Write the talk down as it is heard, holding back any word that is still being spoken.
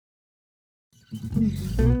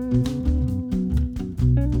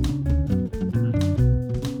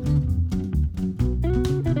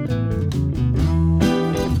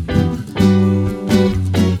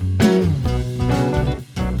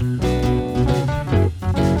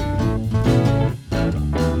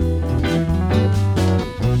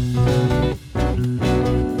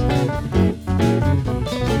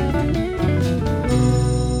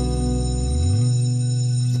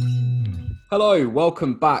Hello,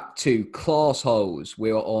 welcome back to Class Holes.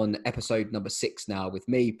 We're on episode number 6 now with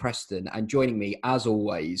me, Preston, and joining me, as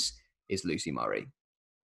always, is Lucy Murray.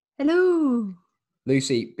 Hello.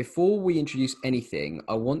 Lucy, before we introduce anything,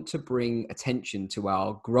 I want to bring attention to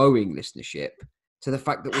our growing listenership, to the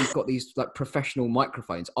fact that we've got these like professional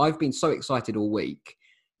microphones. I've been so excited all week.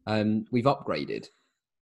 We've upgraded.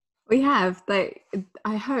 We have.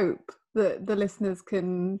 I hope that the listeners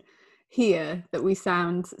can hear that we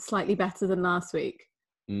sound slightly better than last week.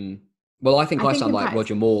 Well, I think I sound like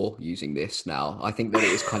Roger Moore using this now. I think that it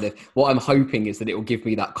is kind of, what I'm hoping is that it will give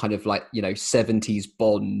me that kind of like, 70s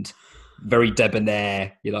Bond, very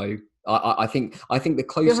debonair, I think the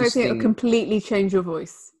closest You're hoping thing... it'll completely change your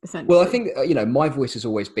voice, essentially. Well, I think, my voice has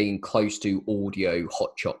always been close to audio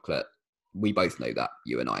hot chocolate. We both know that,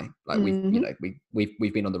 you and I. Like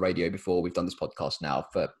we've been on the radio before. We've done this podcast now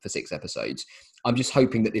for 6 episodes. I'm just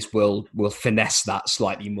hoping that this will finesse that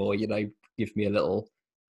slightly more. Give me a little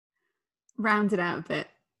round it out a bit.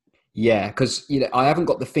 Yeah, because I haven't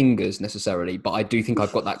got the fingers necessarily, but I do think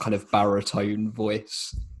I've got that kind of baritone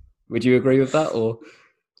voice. Would you agree with that, or?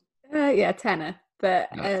 Yeah, tenor, but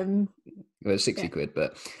Well, 60 quid,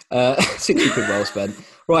 but 60 quid well spent.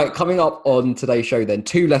 Right, coming up on today's show then,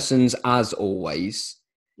 2 lessons as always.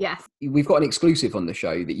 Yes. We've got an exclusive on the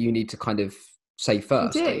show that you need to kind of say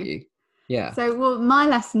first, don't you? Yeah. So, well, my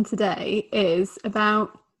lesson today is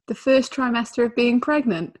about the first trimester of being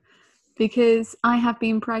pregnant, because I have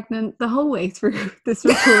been pregnant the whole way through this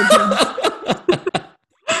recording.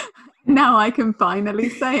 Now I can finally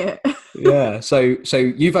say it. Yeah, so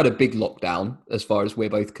you've had a big lockdown as far as we're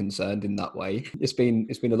both concerned in that way. It's been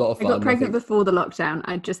a lot of fun. I got pregnant before the lockdown.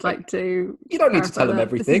 I'd just like to... You don't need to tell them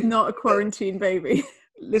everything. This is not a quarantine baby.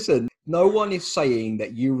 Listen, no one is saying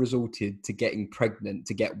that you resorted to getting pregnant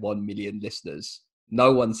to get 1 million listeners.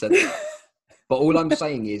 No one said that. But all I'm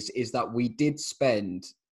saying is that we did spend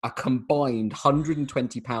a combined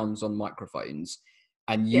 £120 on microphones,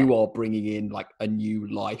 and you are bringing in like a new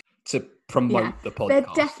life to promote the podcast. They're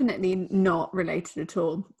definitely not related at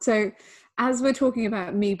all. So as we're talking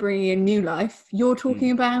about me bringing in new life, you're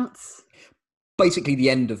talking about... Basically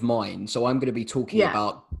the end of mine. So I'm going to be talking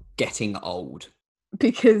about getting old.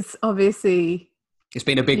 Because obviously... It's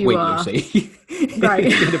been a big week, Lucy. Right.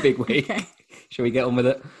 It's been a big week. Okay. Shall we get on with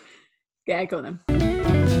it? Yeah, go on then.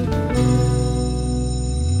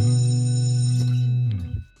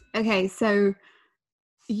 Okay, so...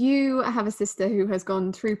 You have a sister who has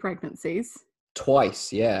gone through pregnancies.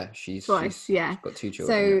 Twice, yeah. She's got 2 children.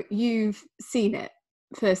 So you've seen it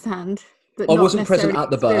firsthand. But I wasn't present at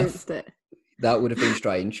the birth. It. That would have been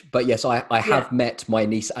strange. But yes, I have met my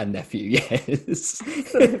niece and nephew, yes.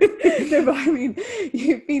 No, but I mean,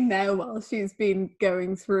 you've been there while she's been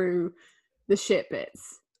going through the shit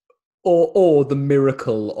bits. Or the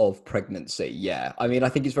miracle of pregnancy, yeah. I mean, I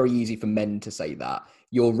think it's very easy for men to say that.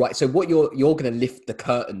 You're right. So what you're going to lift the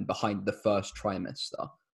curtain behind the first trimester.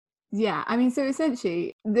 Yeah, I mean, so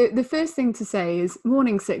essentially, the first thing to say is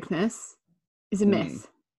morning sickness is a myth,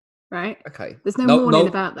 right? Okay. There's no morning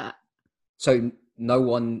about that. So no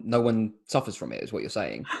one suffers from it, is what you're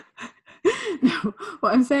saying? No,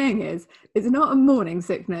 what I'm saying is, it's not a morning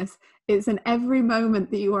sickness. It's an every moment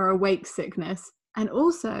that you are awake sickness. And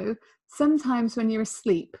also, sometimes when you're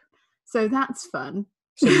asleep. So that's fun.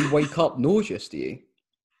 So you wake up nauseous, do you?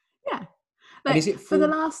 Yeah. Like, is it for the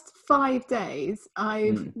last 5 days,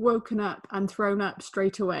 I've woken up and thrown up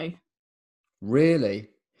straight away. Really?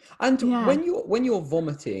 And when you're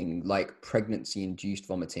vomiting, like pregnancy-induced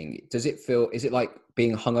vomiting, is it like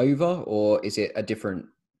being hungover, or is it a different...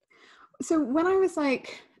 So when I was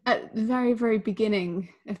like at the very, very beginning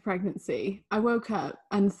of pregnancy, I woke up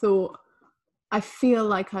and thought, I feel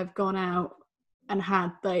like I've gone out and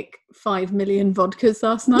had like 5 million vodkas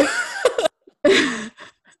last night.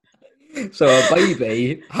 So a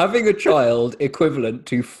baby having a child equivalent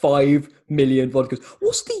to 5 million vodkas.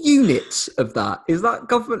 What's the units of that? Is that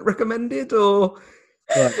government recommended, or?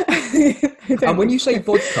 And when you say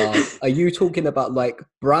vodka, are you talking about like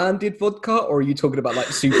branded vodka, or are you talking about like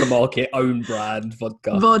supermarket own brand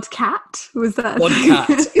vodka? Vodcat, was that?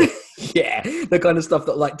 Vodcat. Yeah, the kind of stuff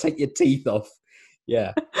that like take your teeth off.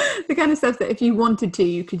 Yeah. The kind of stuff that if you wanted to,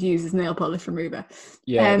 you could use as nail polish remover.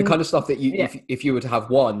 Yeah, the kind of stuff that yeah. if you were to have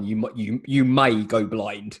one, you may go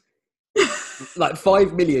blind. Like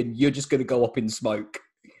 5 million, you're just going to go up in smoke.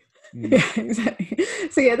 Yeah, exactly.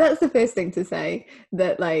 So yeah, that's the first thing to say,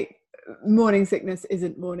 that like morning sickness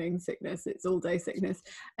isn't morning sickness, it's all day sickness.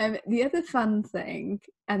 The other fun thing,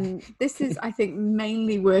 and this is I think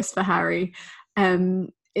mainly worse for Harry,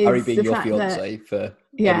 is Harry being the your fact fiance that, for any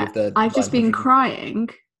yeah, of the I've just been 900. crying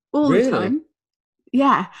all Really? the time.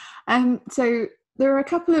 Yeah. So there are a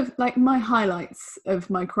couple of like my highlights of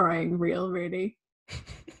my crying reel, really.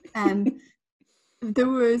 There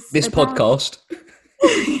was This podcast.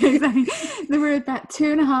 Exactly. There were about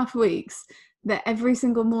 2.5 weeks that every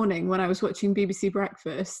single morning when I was watching BBC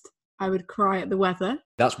Breakfast, I would cry at the weather.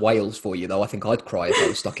 That's Wales for you, though. I think I'd cry if I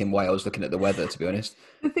was stuck in Wales looking at the weather, to be honest.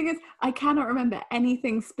 The thing is, I cannot remember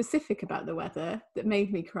anything specific about the weather that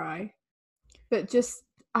made me cry, but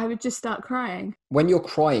I would just start crying. When you're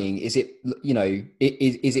crying, is it,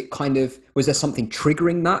 is it kind of, was there something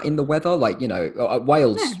triggering that in the weather? Like,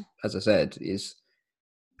 Wales, as I said, is,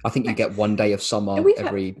 I think you get 1 day of summer we've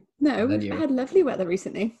had lovely weather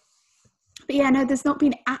recently. But yeah, no, there's not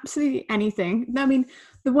been absolutely anything. No, I mean,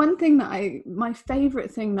 the one thing my favourite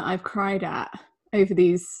thing that I've cried at over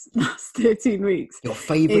these last 13 weeks. Your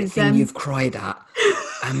favourite thing you've cried at?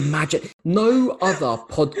 Imagine. No other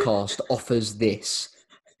podcast offers this.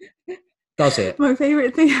 Does it? My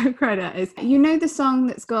favourite thing I've cried at is, the song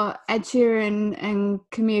that's got Ed Sheeran and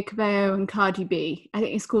Camila Cabello and Cardi B? I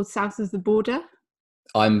think it's called South of the Border.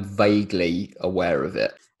 I'm vaguely aware of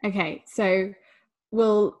it. Okay, so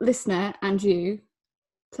will listener and you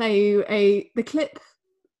play you the clip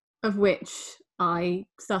of which I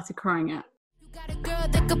started crying at. You got a girl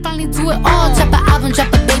that could finally do it all. Drop an album,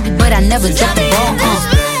 drop a baby, but I never drop the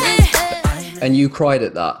ball. And you cried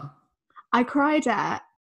at that? I cried at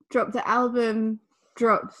drop the album,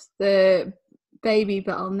 drop the baby,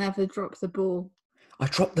 but I'll never drop the ball. I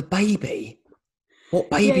dropped the baby? What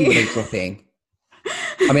baby were they dropping?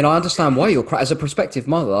 I mean, I understand why you're crying. As a prospective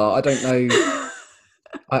mother, I don't know.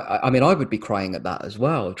 I mean, I would be crying at that as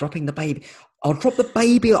well. Dropping the baby. I'll drop the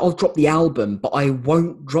baby, I'll drop the album, but I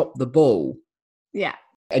won't drop the ball. Yeah.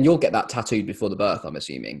 And you'll get that tattooed before the birth, I'm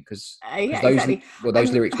assuming. Because exactly.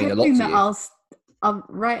 Those lyrics mean a lot to you. I'll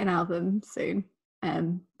write an album soon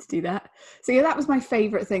to do that. So yeah, that was my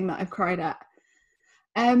favourite thing that I've cried at.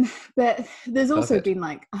 But there's also been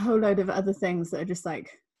like a whole load of other things that are just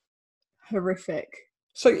like horrific.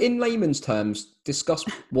 So in layman's terms, discuss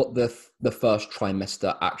what the first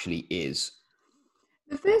trimester actually is.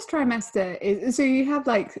 The first trimester is, so you have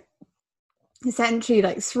like essentially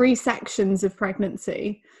like 3 sections of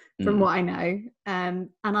pregnancy from what I know. And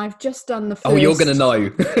I've just done the first... Oh, you're going to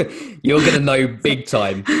know. You're going to know big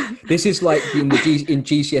time. This is like in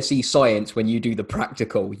GCSE science when you do the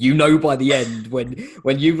practical. By the end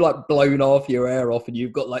when you've like blown half your hair off and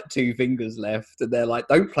you've got like 2 fingers left and they're like,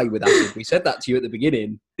 don't play with acid. We said that to you at the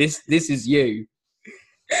beginning. This is you.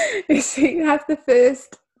 So you have the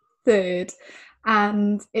first third,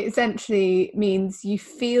 and it essentially means you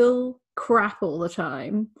feel crap all the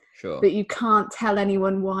time. Sure. But you can't tell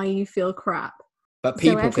anyone why you feel crap. But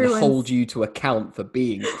people can hold you to account for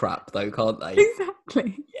being crap, though, can't they?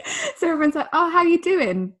 Exactly. Yeah. So everyone's like, "Oh, how you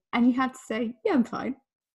doing?" And you have to say, "Yeah, I'm fine."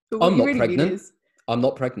 But I'm not pregnant. I'm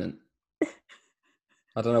not pregnant.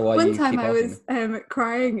 I don't know why. One time I was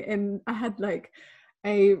crying, and I had like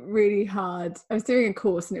I was doing a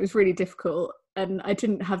course, and it was really difficult, and I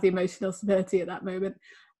didn't have the emotional stability at that moment.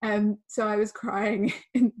 So I was crying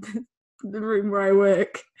in the room where I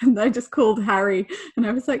work, and I just called Harry, and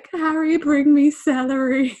I was like, "Harry, bring me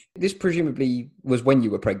celery." This presumably was when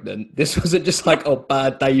you were pregnant. This wasn't just like a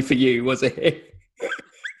bad day for you, was it?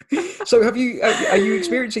 So are you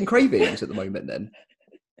experiencing cravings at the moment then?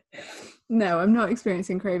 No, I'm not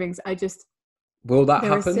experiencing cravings. Will that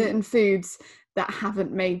there happen? There are certain foods that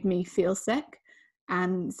haven't made me feel sick,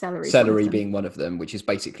 and celery being one of them, which is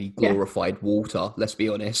basically glorified water, let's be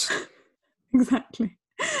honest. Exactly.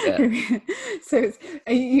 Yeah. So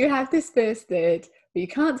you have this first third, but you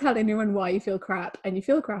can't tell anyone why you feel crap, and you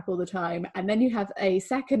feel crap all the time. And then you have a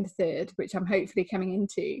second third, which I'm hopefully coming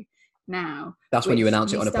into now. That's when you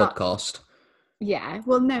announce it on a podcast. Yeah.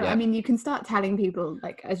 Well, no, I mean, you can start telling people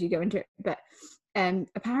like as you go into it. But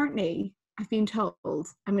apparently, I've been told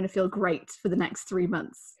I'm going to feel great for the next 3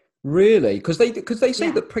 months. Really? Because they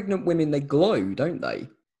say that pregnant women, they glow, don't they?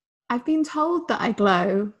 I've been told that I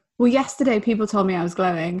glow. Well, yesterday people told me I was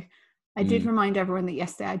glowing. I did remind everyone that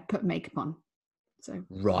yesterday I'd put makeup on. So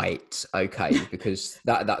Right. Okay. Because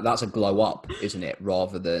that's a glow up, isn't it?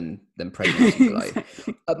 Rather than pregnancy glow.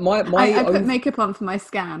 exactly. My I put own. makeup on for my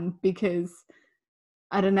scan because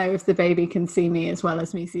I don't know if the baby can see me as well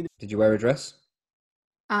as me see. Did you wear a dress?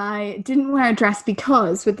 I didn't wear a dress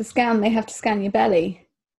because with the scan they have to scan your belly.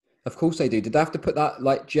 Of course they do. Did they have to put that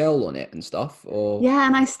like gel on it and stuff? Or Yeah,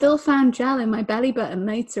 and I still found gel in my belly button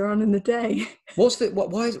later on in the day. what's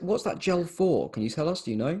what's that gel for? Can you tell us?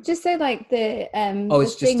 Do you know? Just so like the Oh, the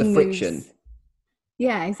it's just the thing friction. moves.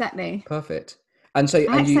 Yeah, exactly. Perfect. And so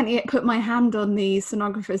I accidentally put my hand on the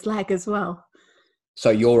sonographer's leg as well. so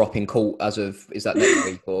you're up in court as of, is that next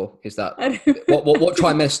week, or is that I don't- what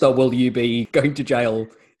trimester will you be going to jail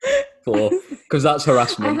for? Because that's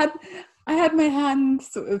harassment. I had my hand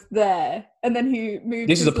sort of there, and then he moved.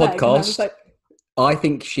 This is a his leg, and I was podcast. like, I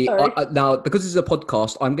think she Sorry. now, because this is a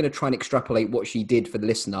podcast, I'm going to try and extrapolate what she did for the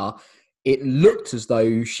listener. It looked as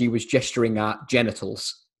though she was gesturing at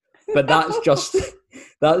genitals, but that's just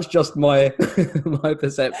my my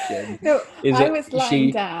perception. No, Is I that was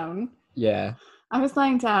lying down. Yeah. I was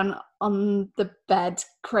lying down on the bed,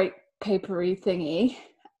 crepe papery thingy,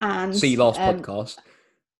 and See last podcast.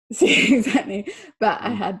 See, exactly. But I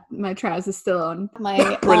had my trousers still on,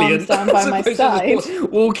 my Brilliant. arms down by my side.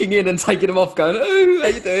 Walking in and taking them off, going, "Oh, how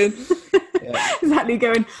you doing?" Yeah. Exactly,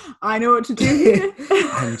 going, I know what to do here.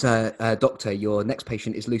 And doctor, your next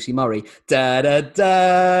patient is Lucy Murray. Da da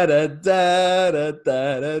da da da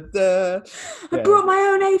da da da. I brought my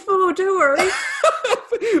own A4, don't worry.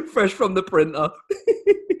 Fresh from the printer.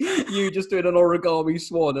 You just doing an origami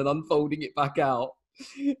swan and unfolding it back out.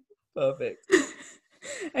 Perfect.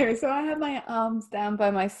 Anyway, so I had my arms down by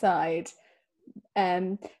my side,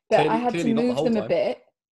 but I had to clearly not the move whole them time. a bit.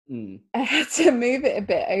 I had to move it a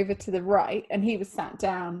bit over to the right, and he was sat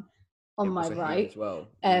down on my right as well.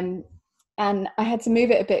 and I had to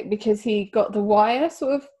move it a bit because he got the wire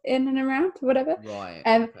sort of in and around or whatever. Right.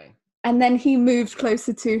 Okay. And then he moved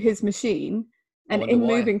closer to his machine, and in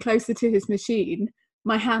why. moving closer to his machine,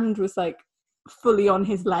 my hand was like fully on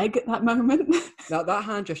his leg at that moment. Now that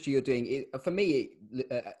hand gesture you're doing, for me,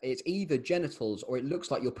 it's either genitals or it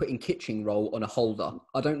looks like you're putting kitchen roll on a holder.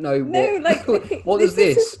 I don't know what is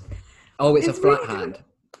this? Oh, it's a flat really hand.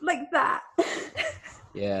 Like that.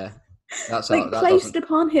 Yeah, that's like that placed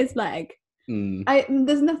upon his leg. Mm.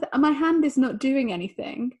 There's nothing. My hand is not doing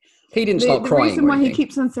anything. He didn't start crying. The reason why or he anything.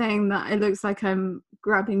 keeps on saying that it looks like I'm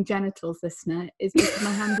grabbing genitals, listener, is because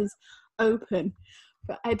my hand is open.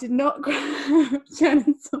 But I did not grab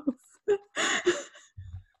genitals.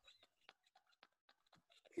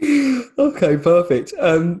 Okay, perfect.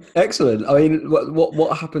 Excellent. I mean,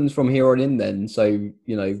 what happens from here on in then? So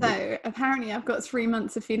So apparently, I've got 3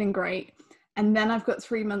 months of feeling great, and then I've got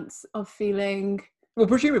 3 months of feeling. Well,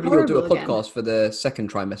 presumably you'll do a horrible podcast for the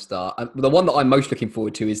second trimester. The one that I'm most looking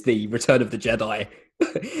forward to is the Return of the Jedi.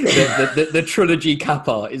 the trilogy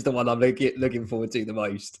kappa is the one I'm looking forward to the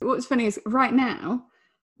most. What's funny is right now,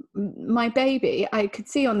 my baby, I could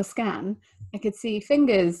see on the scan, I could see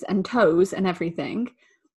fingers and toes and everything,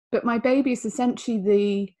 but my baby is essentially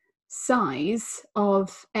the size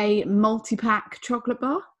of a multi-pack chocolate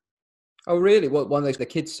bar. Oh, really? What, one of those, the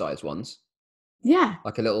kids' size ones? Yeah.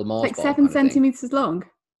 Like a little Mars Like bar 7 kind of thing? centimetres long.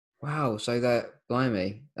 Wow, so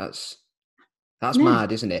blimey, that's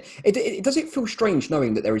mad, isn't it? Does it feel strange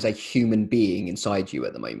knowing that there is a human being inside you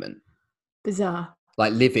at the moment? Bizarre.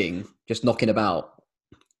 Like living, just knocking about.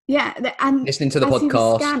 Yeah, and listening to the as podcast. He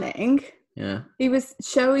was scanning, yeah, he was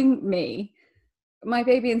showing me my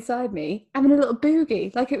baby inside me having a little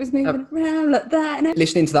boogie, like it was moving around like that. And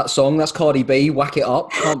listening to that song, that's Cardi B, Whack It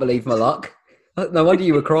Up. Can't believe my luck. No wonder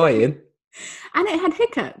you were crying. And it had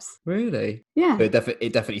hiccups. Really? Yeah. But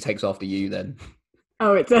it definitely takes after you then.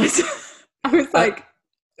 Oh, it does. I was like...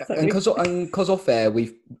 And because off air,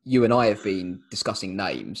 you and I have been discussing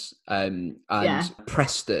names, and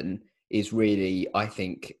Preston is really, I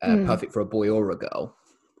think, perfect for a boy or a girl.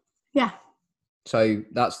 Yeah. So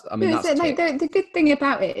that's the good thing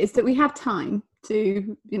about it is that we have time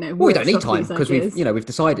to, well, we don't need time because we've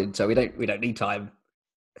decided, so we don't need time.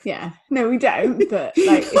 Yeah, no, we don't. But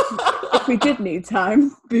like, if we did need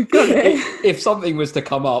time, we've got it. If something was to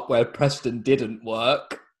come up where Preston didn't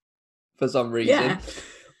work for some reason,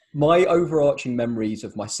 my overarching memories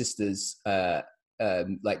of my sister's, like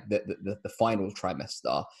the final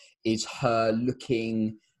trimester, is her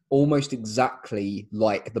looking almost exactly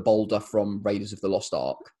like the Boulder from Raiders of the Lost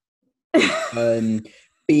Ark,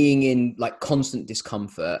 being in like constant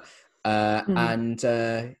discomfort, and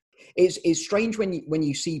it's strange when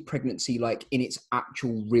you see pregnancy like in its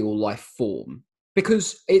actual real life form,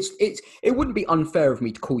 because it wouldn't be unfair of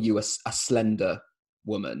me to call you a slender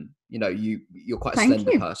woman. You know, you're quite a Thank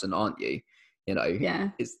slender you. person, aren't you? You know,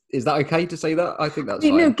 Yeah. Is that okay to say that? I think that's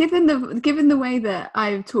You fine. know, given the way that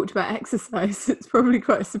I've talked about exercise, it's probably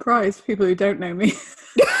quite a surprise for people who don't know me.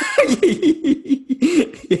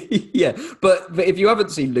 Yeah, but if you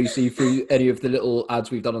haven't seen Lucy through any of the little ads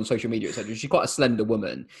we've done on social media, etc., she's quite a slender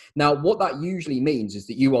woman. Now, what that usually means is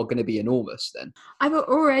that you are going to be enormous then. I've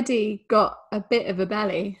already got a bit of a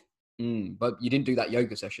belly. But you didn't do that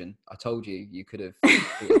yoga session. I told you you could have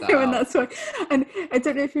sorted that And out. that's why. And I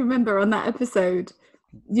don't know if you remember on that episode,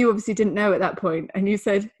 you obviously didn't know at that point, and you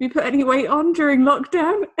said, "Have you put any weight on during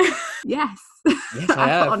lockdown?" Yes. Yes, I I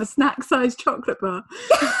have. put on a snack-sized chocolate bar.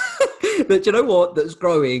 But you know what? That's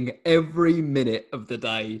growing every minute of the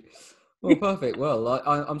day. Well, perfect. Well,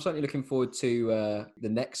 I'm certainly looking forward to the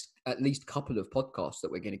next at least couple of podcasts that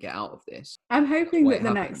we're going to get out of this. I'm hoping Wait,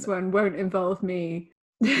 that the happened. next one won't involve me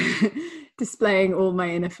displaying all my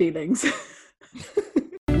inner feelings.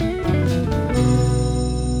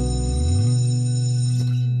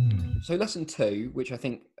 So lesson 2, which I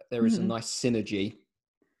think there is a nice synergy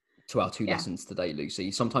to our 2 lessons today,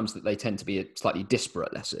 Lucy. Sometimes that they tend to be slightly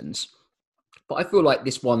disparate lessons, but I feel like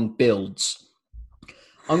this one builds.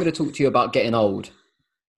 I'm going to talk to you about getting old.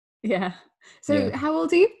 Yeah. So how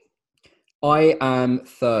old are you? I am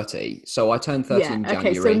 30, so I turned 30 in January.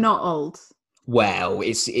 Okay, so not old. Well,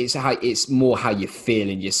 it's more how you feel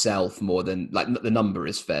in yourself more than like the number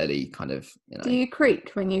is fairly kind of. You know. Do you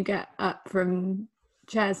creak when you get up from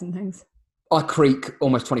chairs and things? I creak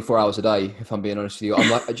almost 24 hours a day, if I'm being honest with you. I'm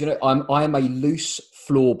like, do you know, I am a loose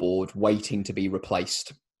floorboard waiting to be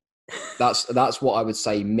replaced. That's what I would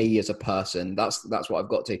say. Me as a person, that's what I've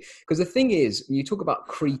got to. Because the thing is, when you talk about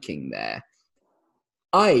creaking, there,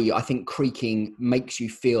 I think creaking makes you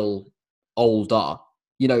feel older.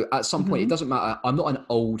 You know, at some point, it doesn't matter. I'm not an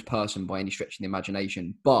old person by any stretch of the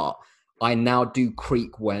imagination, but I now do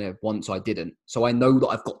creak when once I didn't. So I know that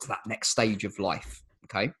I've got to that next stage of life.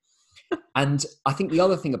 Okay. And I think the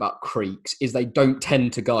other thing about creaks is they don't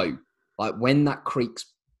tend to go. Like when that creak's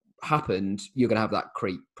happened, you're going to have that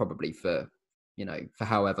creak probably for, you know, for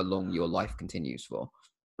however long your life continues for.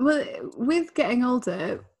 Well, with getting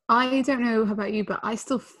older, I don't know about you, but I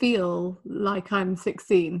still feel like I'm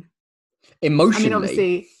 16. Emotionally. I mean,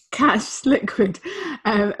 obviously, cash liquid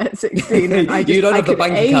at 16. And you don't have the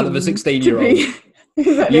bank account of a 16-year-old.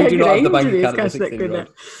 You do not have the bank account of a 16-year-old.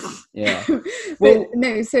 Yeah. Well,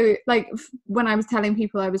 no, so like when I was telling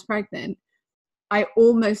people I was pregnant, I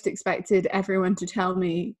almost expected everyone to tell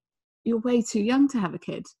me, "You're way too young to have a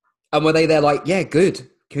kid." And were they there like, yeah, good,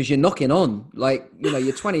 because you're knocking on. Like, you know,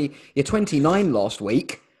 you're 29 last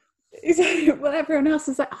week. Exactly. Well, everyone else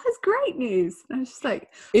is like, "Oh, it's great news." And I was just like,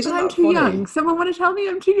 Isn't I'm that too funny? young. Someone want to tell me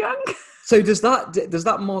I'm too young? So does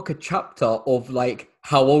that mark a chapter of like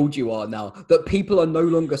how old you are now, that people are no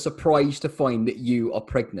longer surprised to find that you are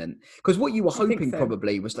pregnant? Because what you were hoping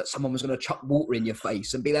probably was that someone was going to chuck water in your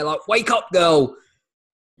face and be there like, wake up, girl.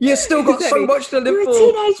 You still got so much to live for. You're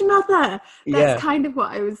a teenage mother. Yeah. That's kind of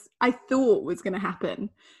what I thought was going to happen.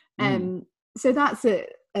 So that's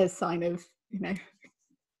a sign of, you know,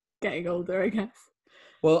 getting older, I guess.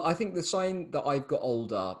 Well, I think the sign that I've got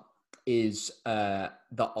older is that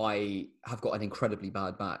I have got an incredibly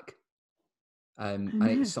bad back. And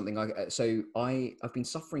it's something I've been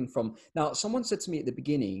suffering from. Now, someone said to me at the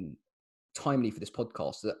beginning, timely for this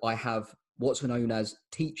podcast, that I have what's known as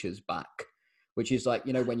teacher's back, which is like,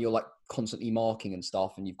 you know, when you're like constantly marking and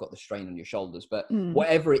stuff and you've got the strain on your shoulders. But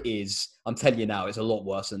whatever it is, I'm telling you now, it's a lot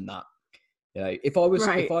worse than that. You know, if I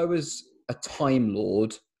was a Time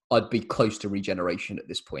Lord, I'd be close to regeneration at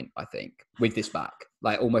this point, I think, with this back,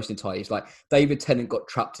 like almost entirely. It's like David Tennant got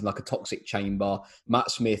trapped in like a toxic chamber.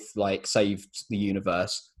 Matt Smith like saved the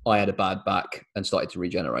universe. I had a bad back and started to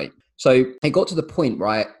regenerate. So it got to the point where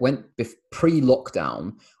I went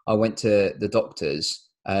pre-lockdown. I went to the doctors,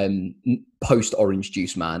 post Orange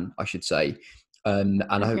Juice Man, I should say. And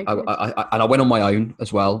I went on my own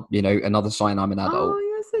as well. You know, another sign I'm an adult.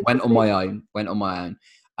 Went on my own.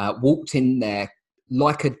 Walked in there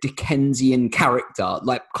like a Dickensian character,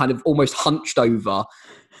 like kind of almost hunched over,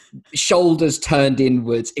 shoulders turned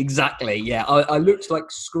inwards. Exactly. Yeah. I looked like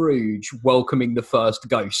Scrooge welcoming the first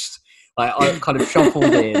ghost. I kind of shuffled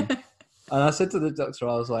in, and I said to the doctor,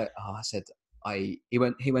 I was like, he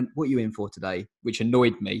went, what are you in for today? Which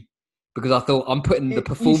annoyed me because I thought, I'm putting the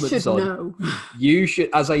performance on. Know. You should,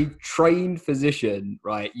 as a trained physician,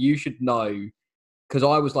 right? You should know. Because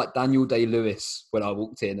I was like Daniel Day-Lewis when I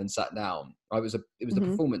walked in and sat down. It was the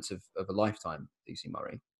performance of a lifetime, Lucy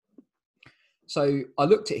Murray. So I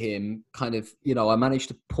looked at him, kind of, you know, I managed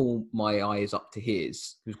to pull my eyes up to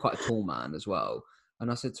his. He was quite a tall man as well.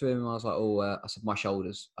 And I said to him, I was like, oh, I said, my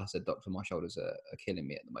shoulders. I said, doctor, my shoulders are killing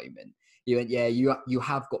me at the moment. He went, yeah, you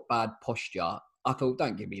have got bad posture. I thought,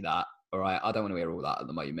 don't give me that. All right. I don't want to hear all that at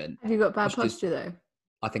the moment. Have you got bad posture though?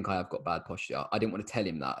 I think I have got bad posture. I didn't want to tell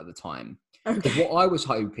him that at the time. Okay. Because what I was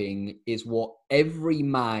hoping is what every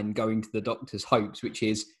man going to the doctor's hopes, which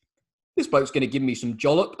is, this bloke's going to give me some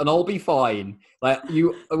jollop and I'll be fine. Like,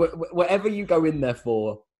 you, whatever you go in there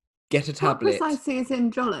for, get a tablet. What precisely is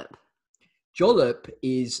in jollop? Jollop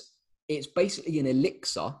it's basically an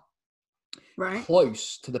elixir, right,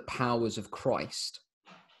 close to the powers of Christ.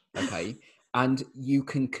 Okay. And you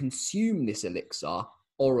can consume this elixir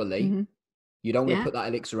orally. Mm-hmm. You don't want to put that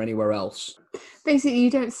elixir anywhere else. Basically,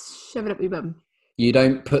 you don't shove it up your bum. You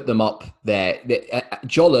don't put them up there.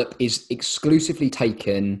 Jollop is exclusively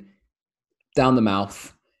taken down the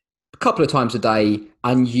mouth a couple of times a day,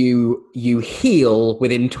 and you heal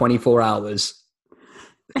within 24 hours.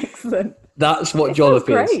 Excellent. That's what jollop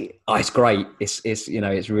is. Oh, it's great. It's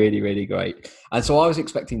it's really, really great. And so I was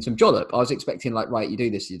expecting some jollop. I was expecting like, right, you do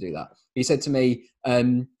this, you do that. He said to me,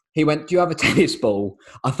 he went, do you have a tennis ball?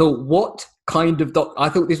 I thought, what kind of I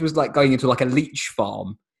thought this was like going into like a leech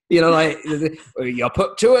farm. Like, you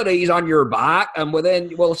put 2 of these on your back and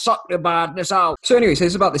we'll suck the badness out. So anyway, so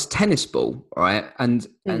it's about this tennis ball, right? And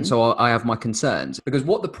so I have my concerns because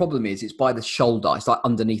what the problem is, it's by the shoulder. It's like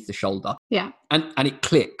underneath the shoulder. Yeah. And it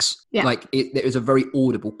clicks. Yeah. Like there is a very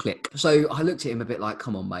audible click. So I looked at him a bit like,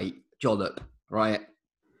 come on, mate, jollop, right?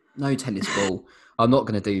 No tennis ball. I'm not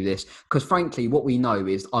going to do this because frankly, what we know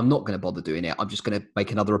is I'm not going to bother doing it. I'm just going to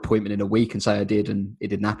make another appointment in a week and say I did and it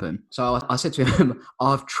didn't happen. So I said to him,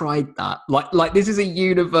 I've tried that. Like this is a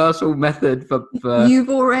universal method for...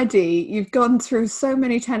 You've gone through so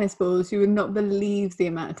many tennis balls. You would not believe the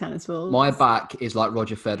amount of tennis balls. My back is like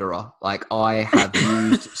Roger Federer. Like I have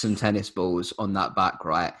used some tennis balls on that back,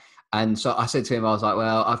 right? And so I said to him, I was like,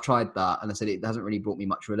 well, I've tried that. And I said, it hasn't really brought me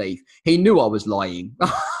much relief. He knew I was lying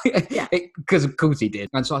because of course he did.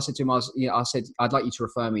 And so I said to him, I said, I'd like you to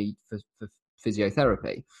refer me for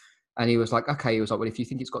physiotherapy. And he was like, okay. He was like, well, if you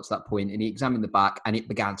think it's got to that point, and he examined the back and it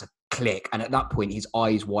began to click. And at that point, his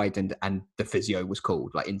eyes widened and the physio was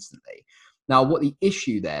called like instantly. Now, what the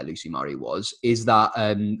issue there, Lucy Murray, is that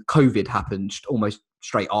COVID happened almost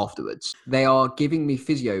straight afterwards. They are giving me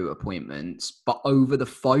physio appointments, but over the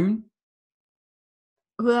phone.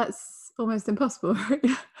 Well, that's almost impossible, right?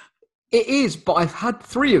 It is, but I've had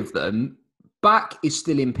 3 of them. Back is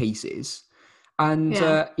still in pieces. And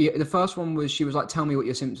the first one was, she was like, tell me what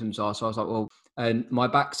your symptoms are. So I was like, well, my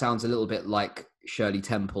back sounds a little bit like Shirley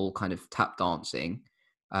Temple kind of tap dancing.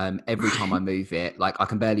 Every time I move it, like I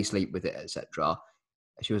can barely sleep with it, etc.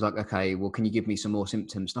 She was like, okay, well, can you give me some more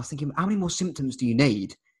symptoms? And I was thinking, how many more symptoms do you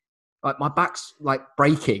need? Like my back's like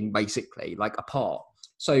breaking basically, like apart.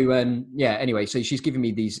 So anyway, so she's giving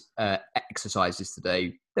me these exercises to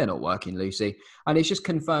do. They're not working, Lucy. And it's just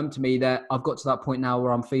confirmed to me that I've got to that point now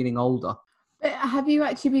where I'm feeling older. But have you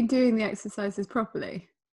actually been doing the exercises properly?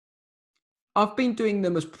 I've been doing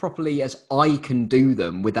them as properly as I can do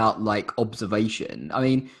them without like observation. I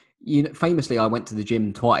mean, famously, I went to the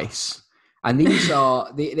gym twice, and these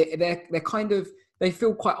are they're kind of, they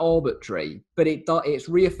feel quite arbitrary, but it's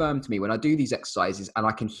reaffirmed to me when I do these exercises and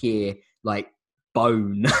I can hear like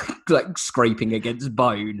bone like scraping against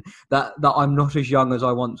bone that I'm not as young as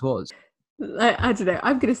I once was. I don't know.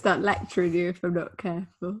 I'm going to start lecturing you if I'm not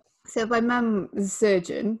careful. So my mum was a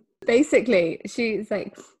surgeon. Basically, she's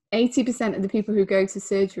like, 80% of the people who go to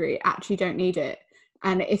surgery actually don't need it.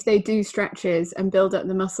 And if they do stretches and build up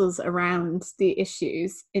the muscles around the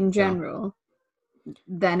issues in general,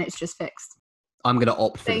 then it's just fixed. I'm going to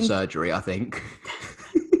opt for the surgery, I think.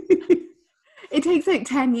 It takes like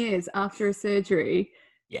 10 years after a surgery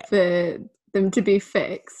for them to be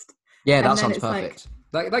fixed. Yeah, that sounds perfect.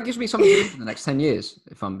 That gives me something to do for the next 10 years,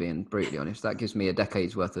 if I'm being brutally honest. That gives me a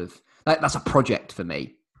decade's worth of... That's a project for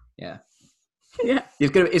me. Yeah. Yeah.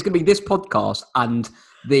 It's gonna be this podcast and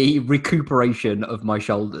the recuperation of my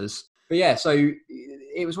shoulders. But yeah, so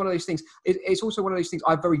it was one of those things. It's also one of those things.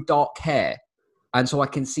 I have very dark hair, and so I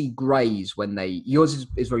can see greys when they... Yours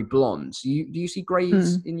is very blonde. So do you see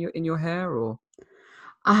greys in your hair, or?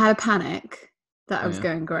 I had a panic that I was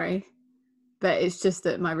going grey, but it's just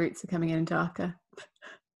that my roots are coming in darker.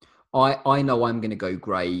 I know I'm going to go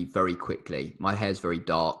grey very quickly. My hair's very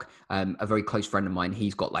dark. A very close friend of mine,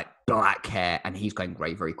 he's got like black hair and he's going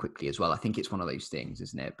grey very quickly as well. I think it's one of those things,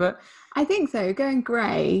 isn't it? But I think so. Going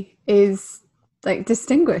grey is like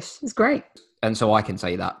distinguished. It's great. And so I can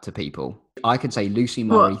say that to people. I can say Lucy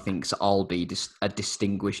Murray thinks I'll be a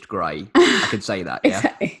distinguished grey. I could say that,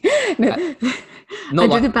 yeah. Exactly. No, I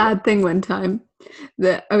did a bad thing one time.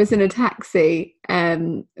 that I was in a taxi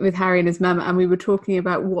with Harry and his mum, and we were talking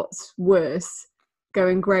about what's worse,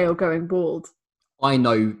 going grey or going bald. I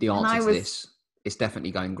know the answer to this. It's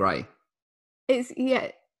definitely going grey.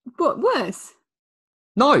 What worse?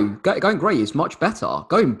 No, going grey is much better.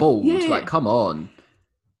 Going bald, like, come on.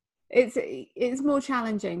 It's more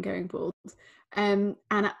challenging going bald. And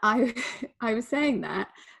I was saying that,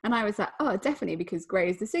 and I was like, oh, definitely, because grey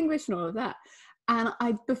is distinguished and all of that. And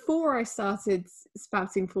before I started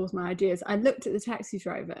spouting forth my ideas, I looked at the taxi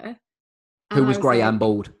driver. Who was grey and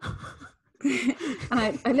bald.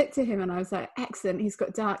 And I looked at him and I was like, excellent, he's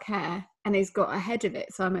got dark hair and he's got a head of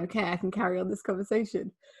it, so I'm okay, I can carry on this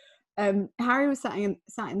conversation. Harry was sat in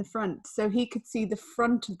the front, so he could see the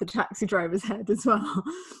front of the taxi driver's head as well.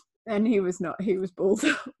 And he was not, he was bald,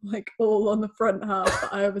 like all on the front half,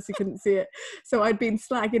 but I obviously couldn't see it. So I'd been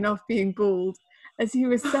slagging off being bald as he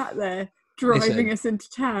was sat there driving us into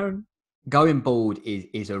town. Going bald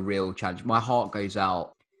is a real challenge. My heart goes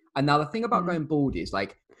out. And now the thing about going bald is,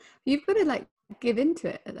 like, you've got to, like, give into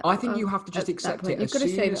it. I think you have to just accept it as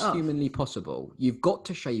soon as humanly possible. You've got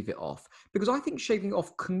to shave it off, because I think shaving it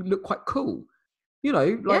off can look quite cool. You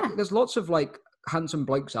know, like, there's lots of, like, handsome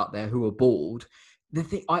blokes out there who are bald.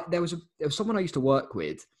 There was someone I used to work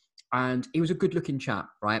with, and he was a good-looking chap,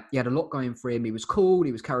 right? He had a lot going for him. He was cool.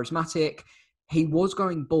 He was charismatic. He was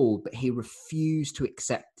going bald, but he refused to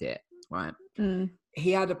accept it, right?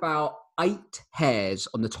 He had about 8 hairs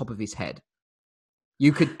on the top of his head.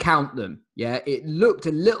 You could count them, yeah? It looked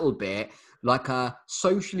a little bit like a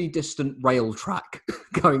socially distant rail track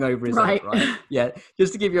going over his head, right? Yeah,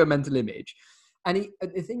 just to give you a mental image. And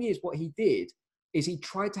the thing is, what he did is he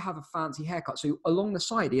tried to have a fancy haircut. So along the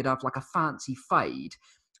side, he'd have like a fancy fade.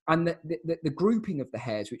 And the grouping of the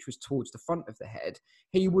hairs, which was towards the front of the head,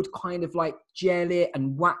 he would kind of like gel it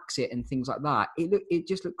and wax it and things like that. It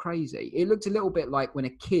just looked crazy. It looked a little bit like when a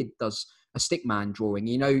kid does a stickman drawing.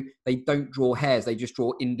 You know, they don't draw hairs, they just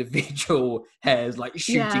draw individual hairs like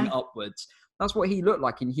shooting upwards. That's what he looked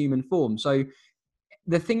like in human form. So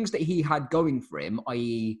the things that he had going for him,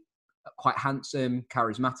 i.e. quite handsome,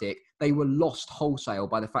 charismatic, they were lost wholesale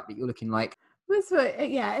by the fact that you're looking like... at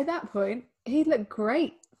that point, he looked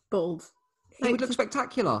great bald. He would look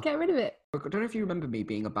spectacular. Get rid of it. I don't know if you remember me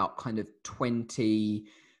being about kind of 20...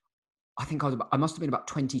 I think I must have been about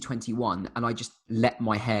 2021, and I just let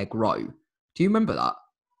my hair grow. Do you remember that?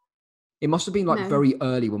 It must have been like very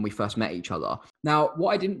early when we first met each other. Now,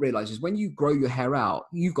 what I didn't realize is when you grow your hair out,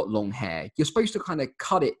 you've got long hair. You're supposed to kind of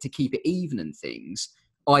cut it to keep it even and things.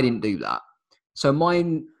 I didn't do that. So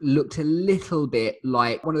mine looked a little bit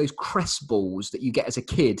like one of those crest balls that you get as a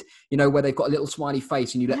kid, you know, where they've got a little smiley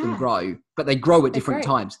face and you let them grow, but they grow at different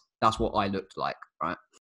times. That's what I looked like, right?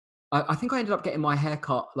 I think I ended up getting my hair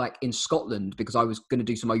cut like in Scotland because I was going to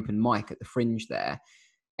do some open mic at the Fringe there.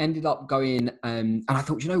 Ended up going, and I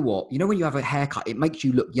thought, you know what? You know, when you have a haircut, it makes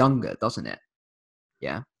you look younger, doesn't it?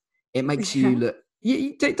 Yeah. It makes you look...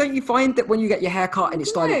 Don't you find that when you get your hair cut and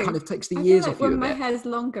it's like, it kind of takes the years off you a bit? When my hair's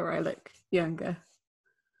longer, I look younger.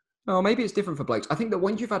 Oh, maybe it's different for blokes. I think that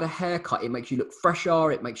once you've had a haircut, it makes you look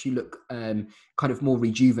fresher. It makes you look kind of more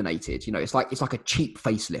rejuvenated. You know, it's like a cheap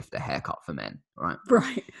facelift, a haircut for men, right?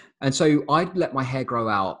 Right. And so I'd let my hair grow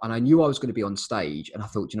out, and I knew I was going to be on stage, and I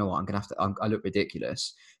thought, you know what, I'm going to have to. I look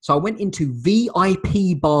ridiculous. So I went into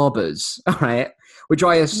VIP barbers, all right, which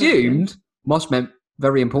I assumed must meant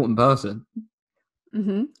very important person.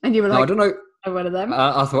 Mm-hmm. And you were like, I don't know. One of them.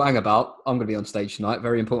 I thought, hang about, I'm going to be on stage tonight.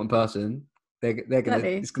 Very important person. They're going to.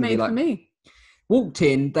 It's going to be like for me. Walked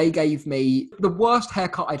in. They gave me the worst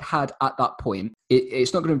haircut I'd had at that point.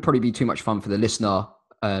 It's not going to probably be too much fun for the listener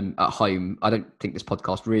at home. I don't think this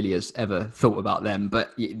podcast really has ever thought about them,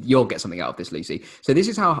 but you'll get something out of this, Lucy. So this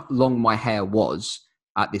is how long my hair was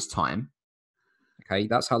at this time. Okay,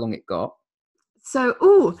 that's how long it got.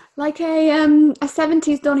 So, like a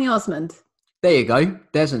 70s Donny Osmond. There you go.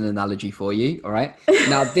 There's an analogy for you. All right.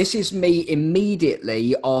 Now, this is me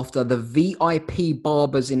immediately after the VIP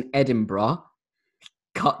barbers in Edinburgh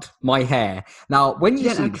cut my hair. Now, when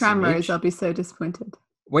you see this image, I'll be so disappointed.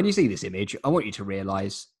 When you see this image, I want you to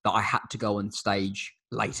realise that I had to go on stage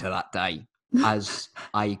later that day as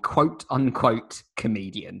a quote unquote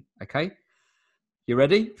comedian. Okay. You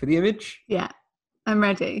ready for the image? Yeah, I'm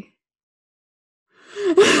ready.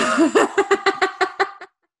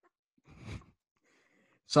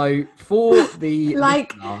 So for the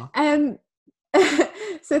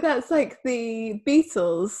so that's like the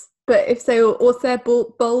Beatles, but if their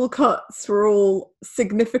bowl cuts were all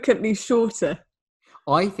significantly shorter.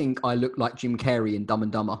 I think I look like Jim Carrey in Dumb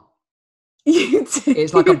and Dumber. You do.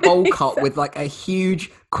 It's like a bowl cut with like a huge,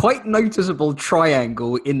 quite noticeable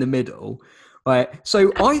triangle in the middle, Right.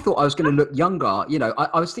 So I thought I was going to look younger. You know,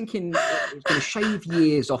 I was thinking it was going to shave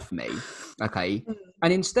years off me. Okay.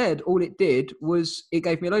 And instead, all it did was it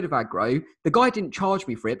gave me a load of aggro. The guy didn't charge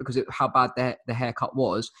me for it because of how bad the haircut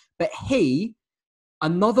was. But he,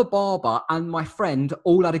 another barber, and my friend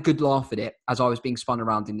all had a good laugh at it as I was being spun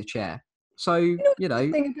around in the chair. So, The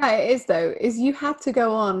thing about it is, though, is you had to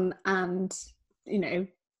go on and,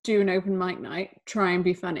 do an open mic night, try and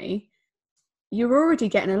be funny. You're already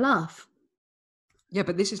getting a laugh. Yeah,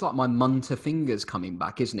 but this is like my munter fingers coming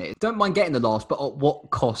back, isn't it? Don't mind getting the laughs, but at what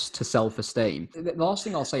cost to self-esteem? The last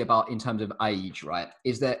thing I'll say about in terms of age, right,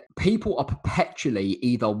 is that people are perpetually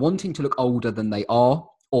either wanting to look older than they are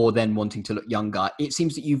or then wanting to look younger. It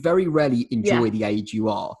seems that you very rarely enjoy the age you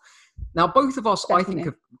are. Now, both of us, Definitely. I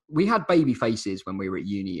think, we had baby faces when we were at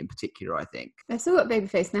uni in particular, I think. I've still got baby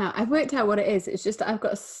face now. I've worked out what it is. It's just that I've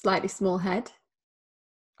got a slightly small head.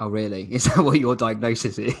 Oh, really? Is that what your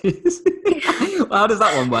diagnosis is? Well, how does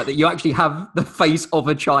that one work? That you actually have the face of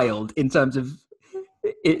a child in terms of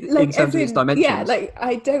its dimensions? Yeah, like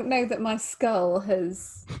I don't know that my skull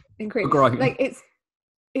has increased. Grown. Like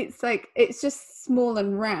it's just small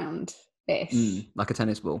and round-ish. Like a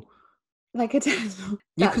tennis ball. Like a tennis ball.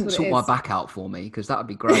 You couldn't sort my back out for me because that would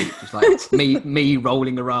be great. Just like me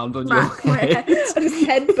rolling around on your head. I just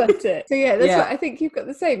headbutt it. So yeah, that's what I think you've got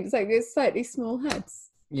the same. It's like it's slightly small heads.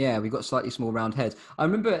 Yeah, we've got slightly small round heads. I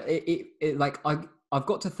remember I've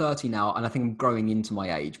got to 30 now and I think I'm growing into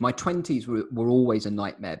my age. My 20s were always a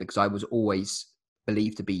nightmare because I was always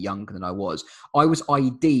believed to be younger than I was. I was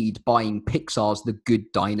ID'd buying Pixar's The Good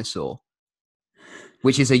Dinosaur,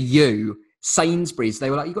 which is a Sainsbury's. They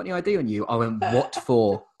were like, you got any ID on you? I went, what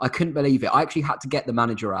for? I couldn't believe it. I actually had to get the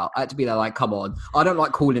manager out. I had to be there like, come on. I don't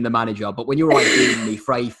like calling the manager, but when you're IDing me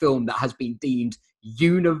for a film that has been deemed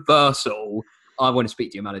universal, I want to speak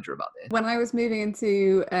to your manager about this. When I was moving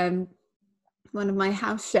into one of my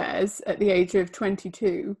house shares at the age of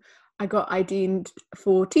 22, I got ID'd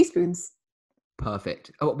for teaspoons. Perfect.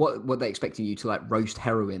 Oh, what were they expecting you to like roast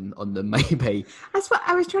heroin on them? Maybe. That's what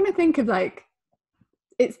I was trying to think of. Like,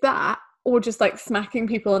 it's that, or just like smacking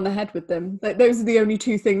people on the head with them. Like those are the only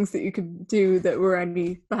two things that you could do that were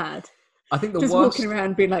any bad. I think just walking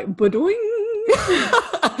around being like badoing.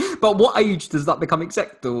 But what age does that become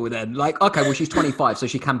acceptable then? Like, okay, well, she's 25, so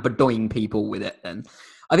she can bedoing people with it then.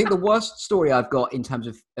 I think the worst story I've got in terms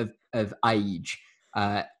of age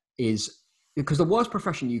is because the worst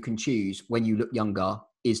profession you can choose when you look younger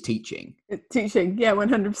is teaching. Teaching, yeah,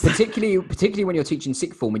 100%. Particularly when you're teaching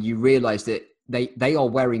sixth form and you realise that they are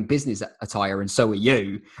wearing business attire and so are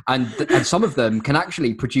you. And some of them can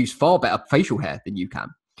actually produce far better facial hair than you can.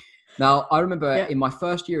 Now, I remember in my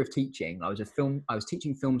first year of teaching, I was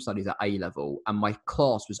teaching film studies at A level and my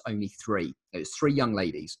class was only 3. It was 3 young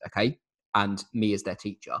ladies, okay? And me as their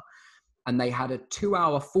teacher. And they had a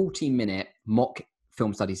 2-hour, 14-minute mock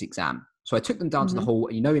film studies exam. So I took them down to the hall.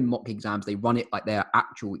 And in mock exams, they run it like their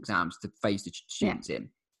actual exams to phase the students in.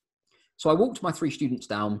 So I walked my 3 students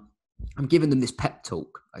down. I'm giving them this pep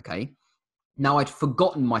talk, okay? Now, I'd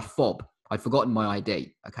forgotten my fob. I'd forgotten my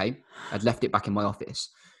ID, okay? I'd left it back in my office.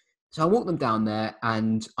 So I walk them down there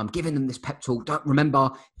and I'm giving them this pep talk. Don't remember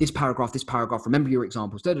this paragraph, remember your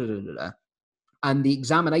examples, da, da, da, da, da. And the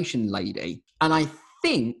examination lady, and I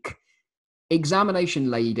think examination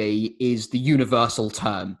lady is the universal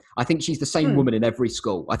term. I think she's the same woman in every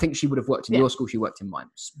school. I think she would have worked in your school. She worked in mine.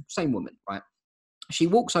 Same woman, right? She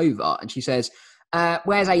walks over and she says,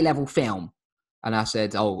 where's A-level film? And I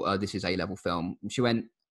said, this is A-level film. And she went,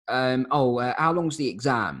 how long's the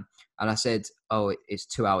exam? And I said, it's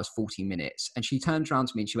 2 hours, 40 minutes. And she turned around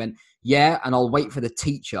to me and she went, yeah, and I'll wait for the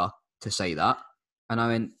teacher to say that. And I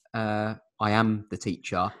went, I am the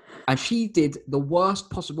teacher. And she did the worst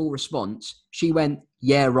possible response. She went,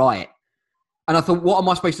 yeah, right. And I thought, what am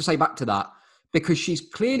I supposed to say back to that? Because she's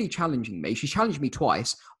clearly challenging me. She's challenged me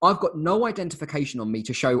twice. I've got no identification on me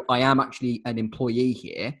to show I am actually an employee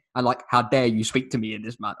here. And like, how dare you speak to me in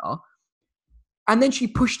this manner? And then she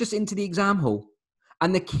pushed us into the exam hall.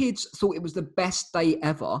 And the kids thought it was the best day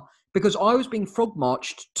ever because I was being frog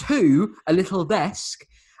marched to a little desk.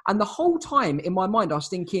 And the whole time in my mind, I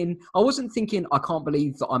wasn't thinking, I can't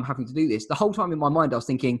believe that I'm having to do this. The whole time in my mind, I was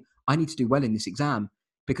thinking, I need to do well in this exam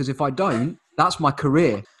because if I don't, that's my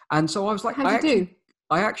career. And so I was like, I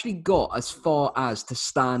actually got as far as to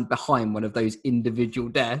stand behind one of those individual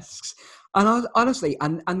desks. And I was honestly,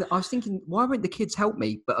 and I was thinking, why won't the kids help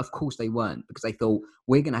me? But of course they weren't because they thought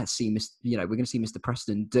we're going to see Mr.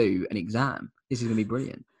 Preston do an exam. This is going to be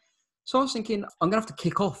brilliant. So I was thinking, I'm going to have to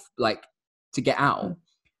kick off to get out.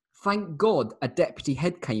 thank God a deputy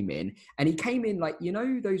head came in, and he came in like, you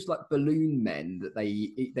know, those like balloon men that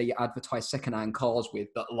they advertise secondhand cars with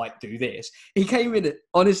that like do this. He came in,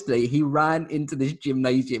 honestly, he ran into this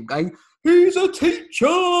gymnasium going, "He's a teacher!"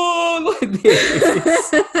 like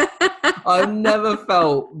this. I've never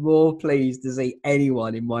felt more pleased to see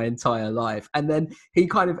anyone in my entire life. And then he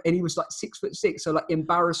was like 6'6", so like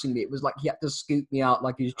embarrassingly, it was like he had to scoop me out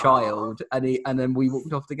like his child, and then we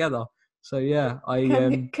walked off together. So yeah,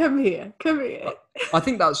 come here. I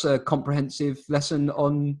think that's a comprehensive lesson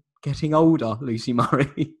on getting older, Lucy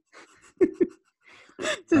Murray.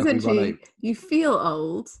 So essentially, you feel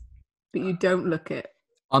old, but you don't look it.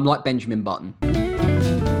 I'm like Benjamin Button.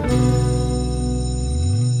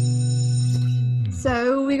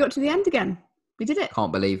 So we got to the end again. We did it.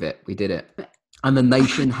 Can't believe it. We did it. And the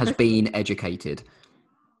nation has been educated.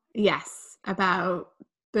 Yes, about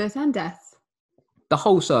birth and death. The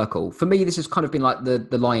whole circle. For me, this has kind of been like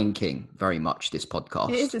the Lion King, very much, this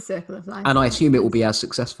podcast. It is a circle of life. And I assume it will be as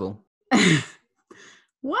successful.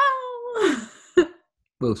 Well,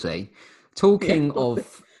 we'll see. Talking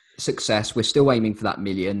of success, we're still aiming for that 1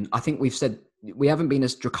 million. I think we've said we haven't been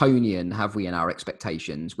as draconian, have we, in our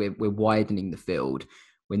expectations? We're widening the field.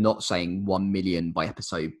 We're not saying 1 million by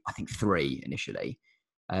episode, I think 3 initially.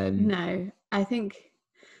 No, I think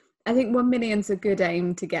 1 million's a good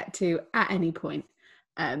aim to get to at any point.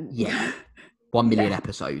 1 million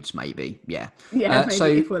episodes, maybe. Yeah. Yeah, maybe, so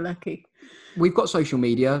if we're lucky. We've got social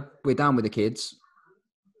media. We're down with the kids.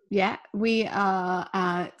 Yeah, we are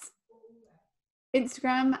at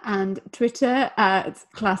Instagram and Twitter at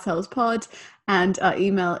ClassHolesPod, and our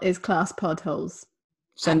email is classpodholes.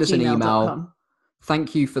 Send us an email.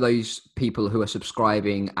 Thank you for those people who are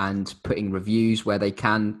subscribing and putting reviews where they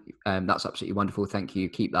can. That's absolutely wonderful. Thank you.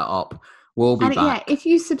 Keep that up. We'll be back. Yeah, if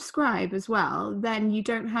you subscribe as well, then you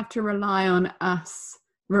don't have to rely on us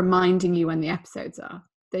reminding you when the episodes are.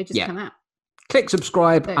 They just come out. Click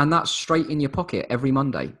subscribe, and that's straight in your pocket every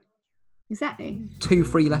Monday. Exactly. 2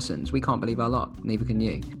 free lessons. We can't believe our luck. Neither can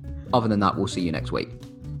you. Other than that, we'll see you next week.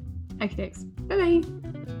 Okay, thanks. Bye-bye.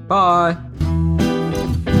 Bye.